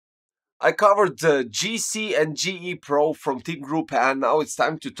I covered the GC and GE Pro from TEAMGROUP, and now it's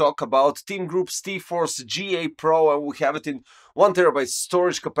time to talk about TEAMGROUP's T-FORCE GA Pro, and we have it in 1 TB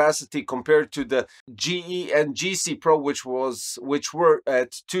storage capacity compared to the GE and GC Pro, which were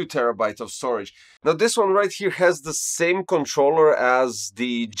at 2 TB of storage. Now this one right here has the same controller as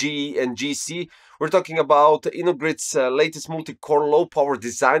the GE and GC. We're talking about InnoGrid's latest multi-core low-power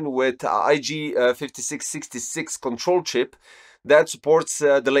design with IG5666 control chip that supports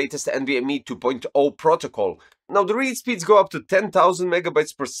the latest NVMe 2.0 protocol. Now the read speeds go up to 10,000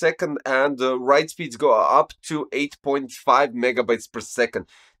 megabytes per second and the write speeds go up to 8.5 megabytes per second.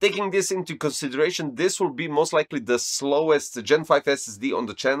 Taking this into consideration, this will be most likely the slowest Gen 5 SSD on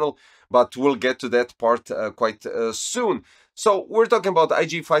the channel, but we'll get to that part quite soon. So we're talking about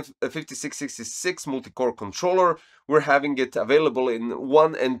IG5666 multi-core controller. We're having it available in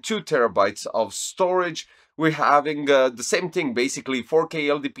 1 and 2 terabytes of storage. We're having the same thing, basically 4K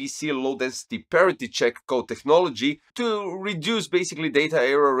LDPC low density parity check code technology to reduce basically data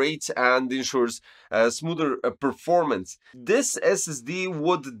error rates and ensures smoother performance. This SSD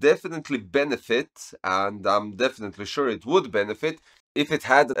would definitely benefit, and I'm definitely sure it would benefit, if it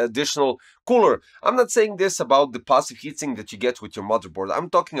had additional cooler. I'm not saying this about the passive heatsink that you get with your motherboard. I'm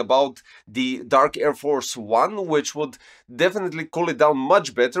talking about the Dark Air Force 1, which would definitely cool it down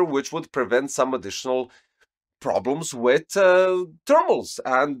much better, which would prevent some additional problems with thermals,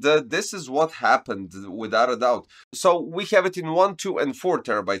 and this is what happened without a doubt. So we have it in 1, 2 and 4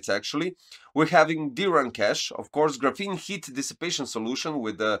 terabytes actually. We're having DRAM cache, of course, Graphene heat dissipation solution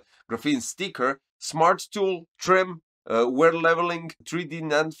with the Graphene sticker, smart tool, trim, wear leveling, 3D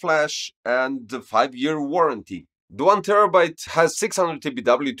NAND flash, and the 5-year warranty. The 1 terabyte has 600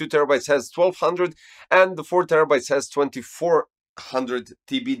 TBW, 2 terabytes has 1200, and the 4 terabytes has 2400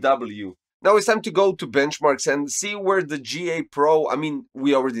 TBW. Now it's time to go to benchmarks and see where the GA Pro, I mean,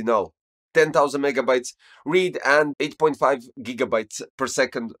 we already know, 10,000 megabytes read and 8.5 gigabytes per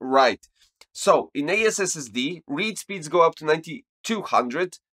second write. So in ASSD, read speeds go up to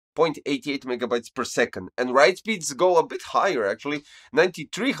 9200.88 megabytes per second, and write speeds go a bit higher actually,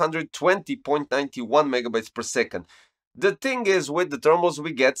 9320.91 megabytes per second. The thing is, with the thermals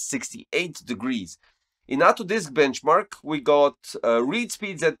we get 68 degrees. In Autodisk benchmark, we got read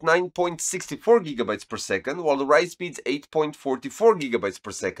speeds at 9.64 gigabytes per second, while the write speeds 8.44 gigabytes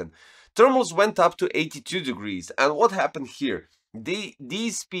per second. Thermals went up to 82 degrees, and what happened here?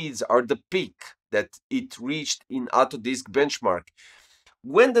 These speeds are the peak that it reached in Autodisk benchmark.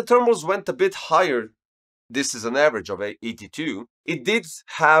 When the thermals went a bit higher, this is an average of 82, it did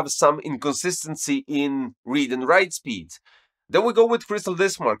have some inconsistency in read and write speeds. Then we go with Crystal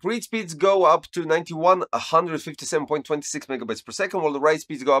Diskmark. Read speeds go up to 9157.26 megabytes per second, while the write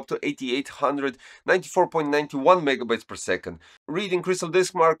speeds go up to 8894.91 megabytes per second. Read in Crystal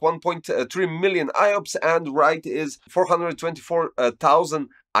Diskmark 1.3 million IOPS and write is 424,000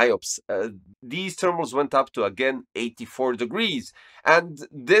 IOPS. These thermals went up to again 84 degrees, and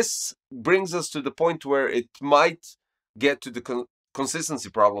this brings us to the point where it might get to the consistency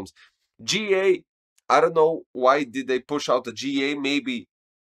problems. GA, I don't know why did they push out the GA, maybe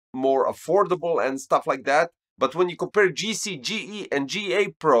more affordable and stuff like that. But when you compare GC, GE and GA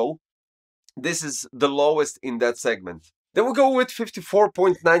Pro, this is the lowest in that segment. Then we go with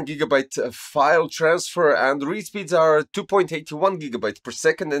 54.9 gigabyte file transfer, and read speeds are 2.81 gigabyte per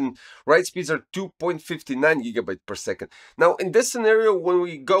second and write speeds are 2.59 gigabyte per second. Now in this scenario, when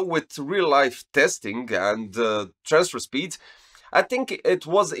we go with real life testing and transfer speeds, I think it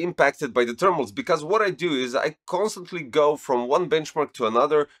was impacted by the thermals, because what I do is I constantly go from one benchmark to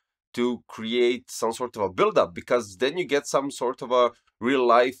another to create some sort of a build-up, because then you get some sort of a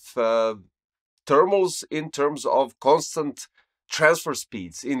real-life thermals in terms of constant transfer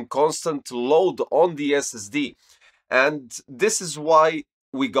speeds, in constant load on the SSD. And this is why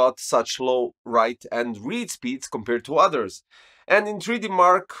we got such low write and read speeds compared to others. And in 3D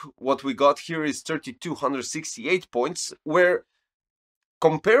Mark, what we got here is 3268 points, where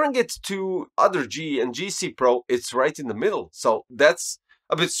comparing it to other GE and GC Pro, it's right in the middle. So that's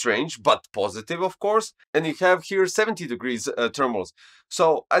a bit strange, but positive, of course. And you have here 70 degrees thermals.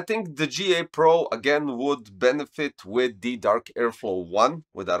 So I think the GA Pro, again, would benefit with the Dark Airflow 1,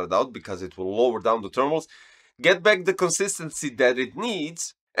 without a doubt, because it will lower down the thermals, get back the consistency that it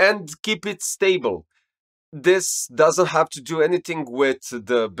needs, and keep it stable. This doesn't have to do anything with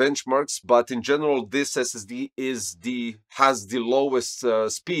the benchmarks, but in general, this SSD has the lowest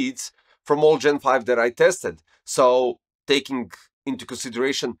speeds from all Gen 5 that I tested. So taking into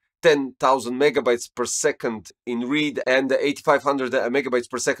consideration 10,000 megabytes per second in read and 8,500 megabytes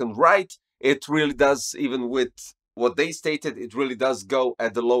per second write, it really does, even with what they stated, it really does go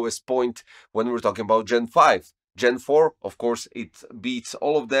at the lowest point when we're talking about Gen 5. Gen 4, of course, it beats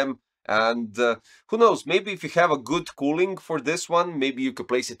all of them. And who knows, maybe if you have a good cooling for this one, maybe you could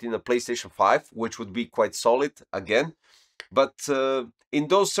place it in a PlayStation 5, which would be quite solid again. But in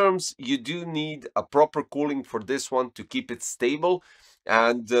those terms, you do need a proper cooling for this one to keep it stable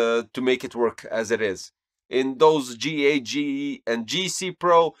and to make it work as it is. In those GA, GE, and GC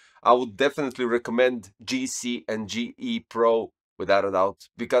Pro, I would definitely recommend GC and GE Pro without a doubt,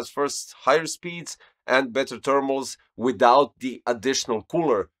 because first, higher speeds and better thermals without the additional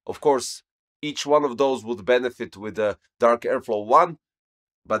cooler. Of course, each one of those would benefit with the Dark Airflow 1,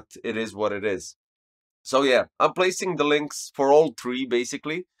 but it is what it is. So yeah, I'm placing the links for all three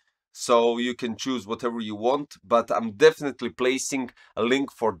basically, so you can choose whatever you want, but I'm definitely placing a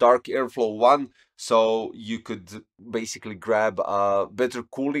link for Dark Airflow 1, so you could basically grab better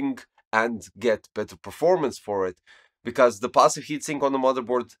cooling and get better performance for it, because the passive heatsink on the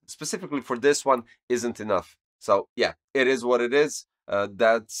motherboard, specifically for this one, isn't enough. So yeah, it is what it is.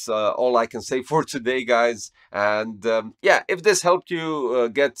 That's all I can say for today, guys. And yeah, if this helped you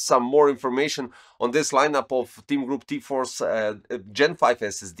get some more information on this lineup of TEAMGROUP T-FORCE Gen 5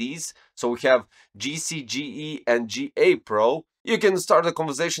 SSDs, so we have GC, GE, and GA Pro, you can start a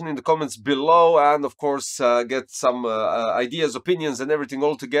conversation in the comments below, and of course get some ideas, opinions, and everything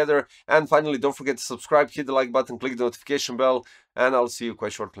all together. And finally, don't forget to subscribe, hit the like button, click the notification bell, and I'll see you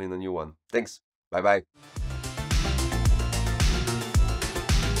quite shortly in a new one. Thanks. Bye bye.